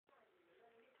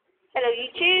Hello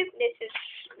YouTube, this is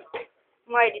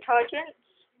my detergents.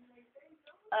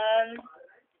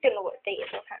 Don't know what date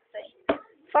it is, I can't say.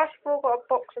 First of all, got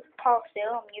a box of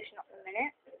pastel I'm using up in a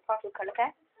minute. Pastel colour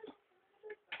care.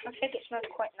 I think it smells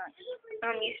quite nice.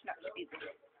 I'm using that scoop.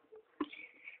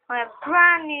 I have a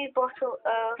brand new bottle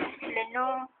of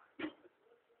Lenore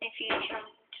Infusion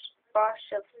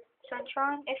Brush of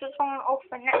Sunshine. This is on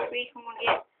offer next week. I'm going to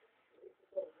get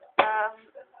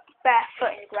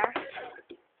barefoot in the grass.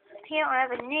 Here I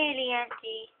have a nearly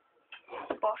empty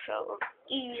bottle of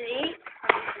Easy.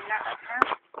 I'm using that right now.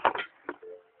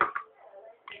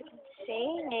 You can see,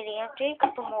 nearly empty. A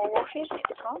couple more washes if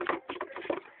it's on.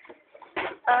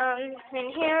 In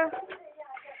here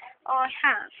I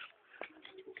have.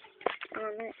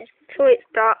 So it's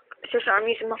dark. It's just that I'm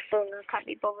using my phone and I can't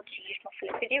be bothered to use my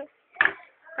flip video.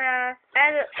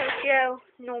 Edit Gel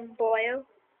Non-Bio,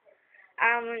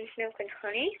 almonds, milk and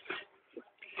honey.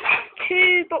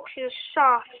 2 boxes of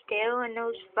Soft Still and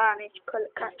those varnish colour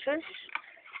catchers.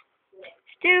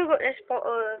 Still got this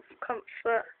bottle of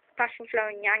Comfort Passion Flower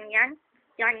and Yang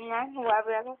Yang, or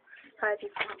whatever you pronounce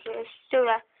it. Still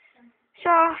there.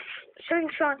 Soft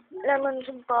Sunshine, lemons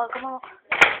and bergamot.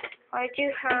 I do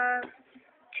have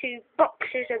 2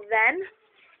 boxes of them.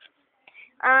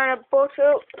 And a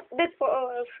big bottle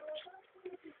of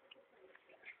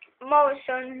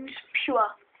Morrison's Pure.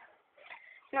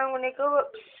 Now I'm going to go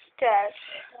upstairs.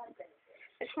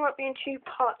 This might be in 2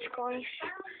 parts, guys.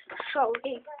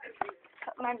 Sorry.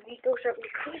 That man goes up really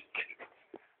quick.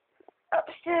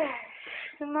 Upstairs.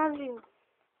 Imagine.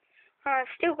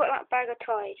 I've still got that bag of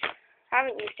ties. I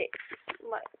haven't used it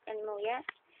anymore yet.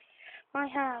 I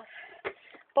have a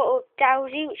bottle of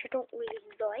Dowsy, which I don't really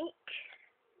like.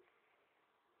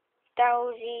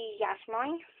 Dowsy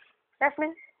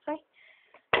Jasmine, sorry.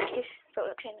 Just got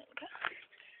a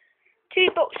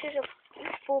 2 boxes of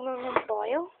Formula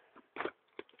Bio.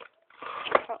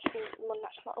 That's the one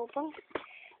that's not open.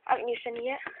 I haven't used any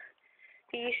yet.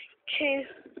 I used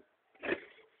 2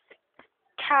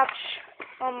 tabs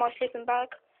on my sleeping bag.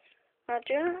 I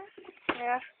do. I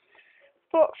have a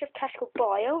box of Tesco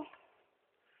Bio.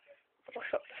 Box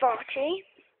of 40.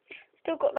 Still got